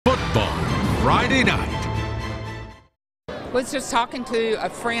Friday night. Was just talking to a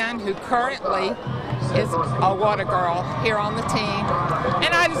friend who currently is a water girl here on the team,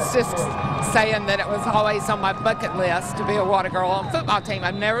 and I was just saying that it was always on my bucket list to be a water girl on a football team.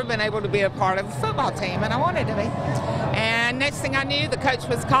 I've never been able to be a part of a football team, and I wanted to be. And next thing I knew, the coach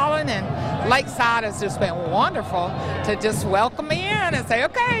was calling, and Lakeside has just been wonderful to just welcome me in and say,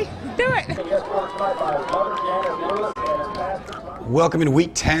 okay, do it. Welcome in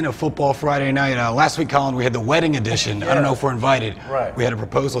week 10 of Football Friday Night. Last week, Colin, we had the wedding edition. I don't know if we're invited. Right. We had a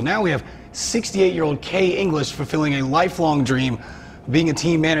proposal. Now we have 68-year-old Kay English fulfilling a lifelong dream, being a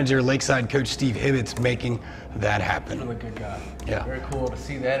team manager. Lakeside coach Steve Hibbett's making that happen. Really good guy. Yeah. Very cool to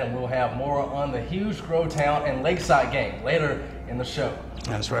see that, and we'll have more on the huge Growtown and Lakeside game later in the show.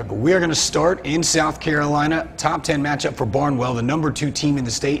 That's right, but we are going to start in South Carolina. Top 10 matchup for Barnwell, the number 2 team in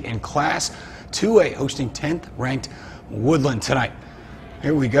the state in Class 2A, hosting 10th ranked Woodland tonight.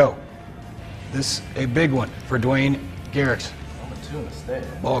 Here we go. This a big one for Dwayne Garrick's Number 2 in the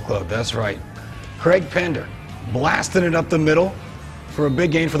state. ball club. That's right. Craig Pender blasting it up the middle for a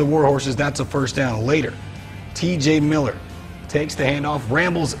big gain for the Warhorses. That's a first down. Later, TJ Miller takes the handoff,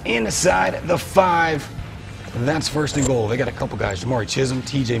 rambles inside the 5. And that's first and goal. They got a couple guys, Jamari Chisholm,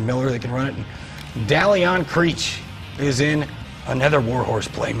 TJ Miller, they can run it. And Dalion Creech is in, another Warhorse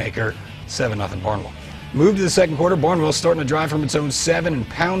playmaker. 7-0 Barnwell. Move to the second quarter. Barnwell starting to drive from its own 7 and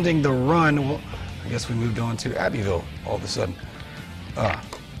pounding the run. Well, I guess we moved on to Abbeville all of a sudden.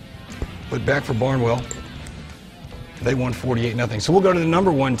 But back for Barnwell. They won 48-0. So we'll go to the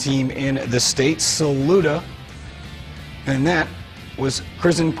number 1 team in the state, Saluda. And that was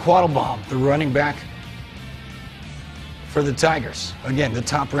Kristen Quattlebaum, the running back for the Tigers. Again, the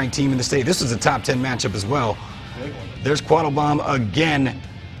top-ranked team in the state. This was a top 10 matchup as well. There's Quattlebaum again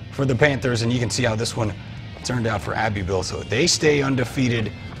for the Panthers, and you can see how this one turned out for Abbeville. So they stay undefeated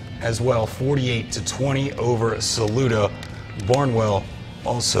as well, 48-20 over Saluda. Barnwell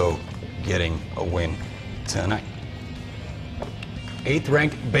also getting a win tonight.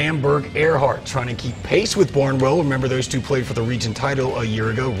 8th-ranked Bamberg Earhart trying to keep pace with Barnwell. Remember, those two played for the region title a year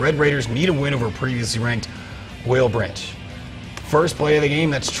ago. Red Raiders need a win over previously ranked Whale Branch. First play of the game,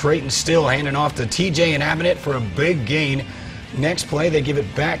 that's Trayton Still handing off to TJ Inhabitant for a big gain. Next play, they give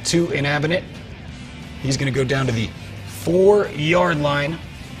it back to Inhabitant. He's going to go down to the 4-yard line.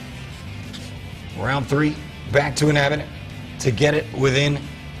 Round 3, back to Inhabitant to get it within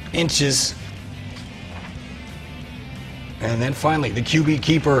inches. And then finally, the QB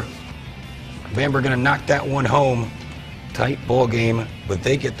keeper. Bamberg going to knock that one home. Tight ball game, but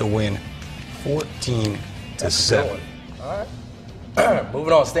they get the win, 14-7. All right.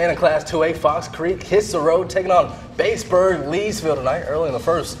 Moving on, staying in Class 2A, Fox Creek hits the road, taking on Batesburg Leesville tonight. Early in the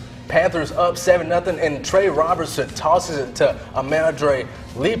first, Panthers up 7-0, and Trey Robertson tosses it to Amanadre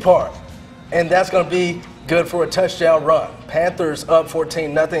Lepard. And that's going to be good for a touchdown run. Panthers up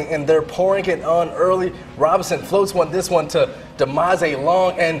 14-0, and they're pouring it on early. Robinson floats this one to Demaze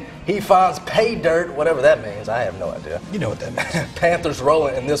Long, and he finds pay dirt, whatever that means. I have no idea. You know what that means. Panthers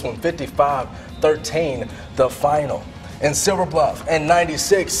rolling in this one, 55-13, the final. And Silver Bluff and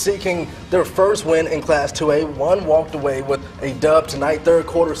 96 seeking their first win in Class 2A. One walked away with a dub tonight. Third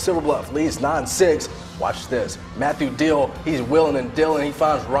quarter, Silver Bluff leads 9-6. Watch this. Matthew Dill, he's willing and dealing. He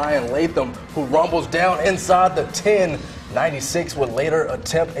finds Ryan Latham, who rumbles down inside the 10. 96 would later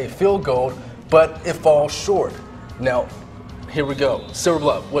attempt a field goal, but it falls short. Now, here we go. Silver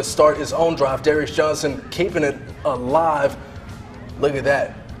Bluff would start his own drive. Darius Johnson keeping it alive. Look at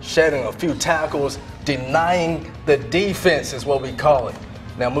that. Shedding a few tackles. Denying the defense is what we call it.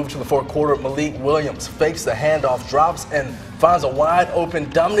 Now move to the fourth quarter. Malik Williams fakes the handoff, drops, and finds a wide open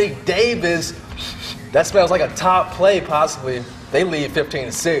Dominique Davis. That smells like a top play, possibly. They lead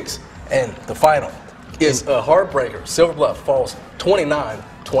 15-6, and the final is a heartbreaker. Silver Bluff falls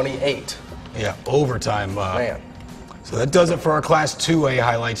 29-28. Yeah, overtime. Man. So that does it for our Class 2A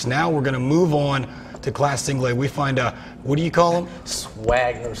highlights. Now we're going to move on to Class Single A. We find what do you call them?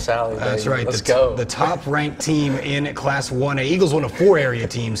 Swagner Sally, baby. That's right. Let's go. The top-ranked team in Class 1A. Eagles, one of 4 area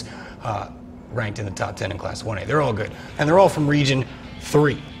teams ranked in the top 10 in Class 1A. They're all good, and they're all from Region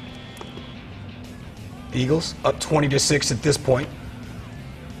 3. Eagles up 20-6 at this point.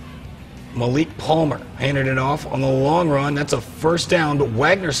 Malik Palmer handed it off on the long run. That's a first down, but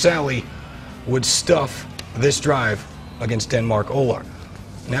Wagner Sally would stuff this drive against Denmark Olar.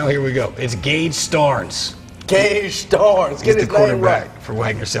 Now here we go. It's Gage Starnes. Gage Starnes. He's the quarterback for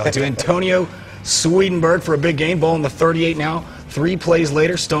Wagner Sally. To Antonio Swedenberg for a big gain. Ball in the 38 now. 3 plays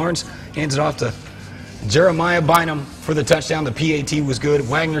later, Starnes hands it off to Jeremiah Bynum for the touchdown. The PAT was good.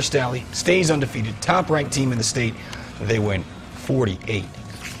 Wagner Sally stays undefeated. Top-ranked team in the state. They win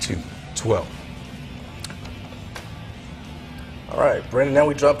 48-10. 12. All right, Brendan, now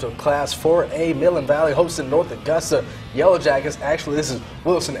we jump to Class 4A. Midland Valley hosting North Augusta Yellow Jackets. Actually, this is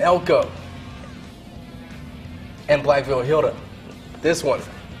Wilson Elko and Blackville Hilda. This one,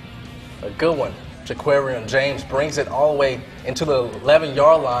 a good one. Jaquarian James brings it all the way into the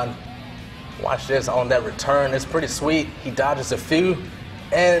 11-yard line. Watch this on that return. It's pretty sweet. He dodges a few,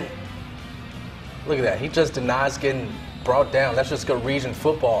 and look at that. He just denies getting brought down. That's just good region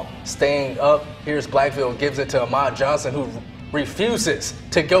football. Staying up, here's Blackville, gives it to Ahmad Johnson, who refuses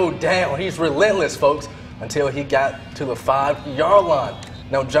to go down. He's relentless, folks, until he got to the 5-yard line.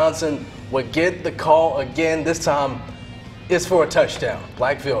 Now Johnson would get the call again. This time it's for a touchdown.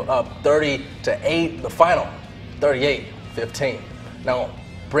 Blackville up 30-8, the final 38-15. Now,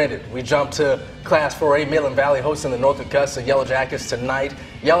 Brendan, we jump to Class 4A. Midland Valley hosting the North Augusta Yellow Jackets tonight.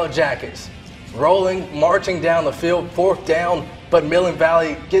 Yellow Jackets rolling, marching down the field, 4th down, but Midland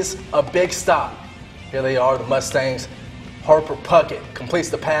Valley gets a big stop. Here they are, the Mustangs. Harper Puckett completes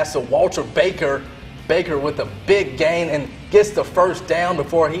the pass to Walter Baker. Baker with a big gain and gets the 1st down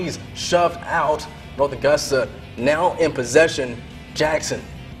before he's shoved out. North Augusta now in possession. Jackson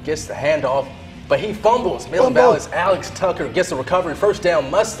gets the handoff, but he fumbles. Midland Valley's Alex Tucker gets the recovery. 1st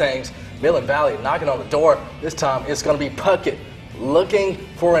down, Mustangs. Midland Valley knocking on the door. This time it's going to be Puckett looking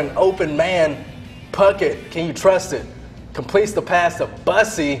for an open man. Puckett, can you trust it? Completes the pass to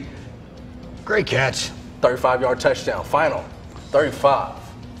Bussey. Great catch. 35-yard touchdown. Final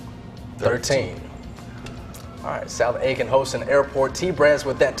 35-13. All right, South Aiken hosting Airport. T-Brads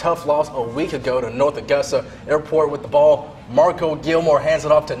with that tough loss a week ago to North Augusta. Airport with the ball. Marco Gilmore hands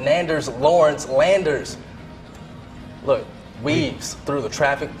it off to Nanders Lawrence. Landers, look, weaves through the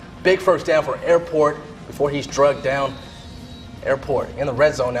traffic. Big 1st down for Airport before he's drugged down. Airport in the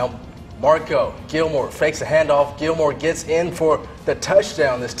red zone now. Marco Gilmore fakes a handoff. Gilmore gets in for the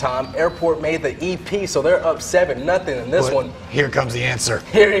touchdown this time. Airport made the EP, so they're up 7-0 in this one. Here comes the answer.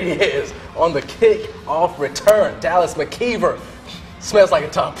 Here he is on the kick-off return. Dallas McKeever smells like a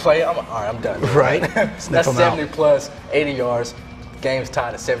top play. All right, I'm done. Right. That's 70 plus 80 yards. Game's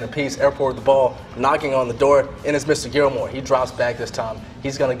tied at 7 apiece. Airport with the ball, knocking on the door, and it's Mr. Gilmore. He drops back this time.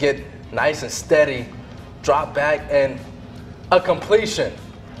 He's going to get nice and steady, drop back, and a completion.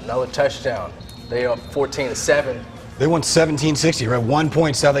 Another touchdown. They are up 14-7. They won 17-60, right? 1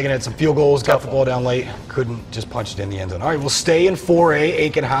 point. South Aiken had some field goals, got the ball down late, couldn't just punch it in the end zone. All right, we'll stay in 4A.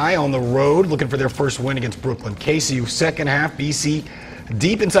 Aiken High on the road, looking for their 1st win against Brooklyn. KCU, 2nd half. BC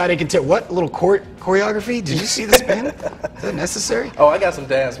deep inside Aiken. What? A little choreography? Did you see the spin? Is that necessary? Oh, I got some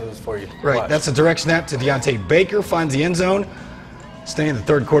dance moves for you. Right, Watch. That's a direct snap to Deontay Baker. Finds the end zone. Staying in the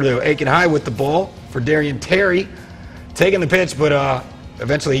 3rd quarter, though. Aiken High with the ball for Darian Terry. Taking the pitch, but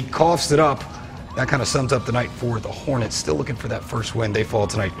eventually he coughs it up. That kind of sums up the night for the Hornets. Still looking for that 1st win. They fall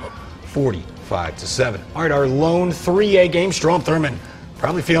tonight 45-7. All right, our lone 3A game. Strom Thurmond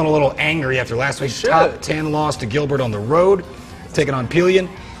probably feeling a little angry after last week's top 10 loss to Gilbert on the road. Taking on Pelion.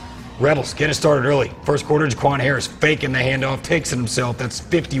 Rebels getting started early. 1st quarter, Jaquan Harris faking the handoff. Takes it himself. That's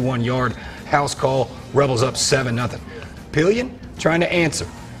 51-yard house call. Rebels up 7-0. Pelion trying to answer.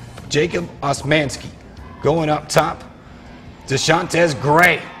 Jacob Osmanski going up top. DeShantez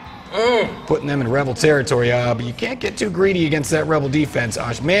Gray putting them in Rebel territory, but you can't get too greedy against that Rebel defense.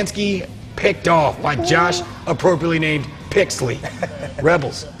 Osmanski picked off by Josh, appropriately named Pixley.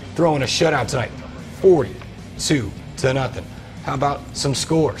 Rebels throwing a shutout tonight, 42-0. How about some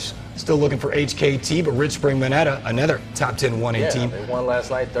scores? Still looking for HKT, but Rich Spring Manetta, another top 10 1A team. They won last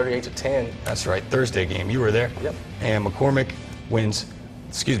night 38-10. That's right, Thursday game. You were there. Yep. And McCormick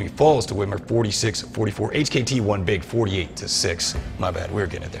falls to Whitmer 46-44. HKT won big 48-6. My bad, we were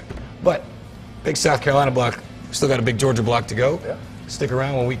getting it there. But big South Carolina block, still got a big Georgia block to go. Yeah. Stick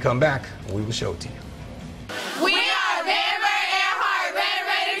around when we come back. We will show it to you.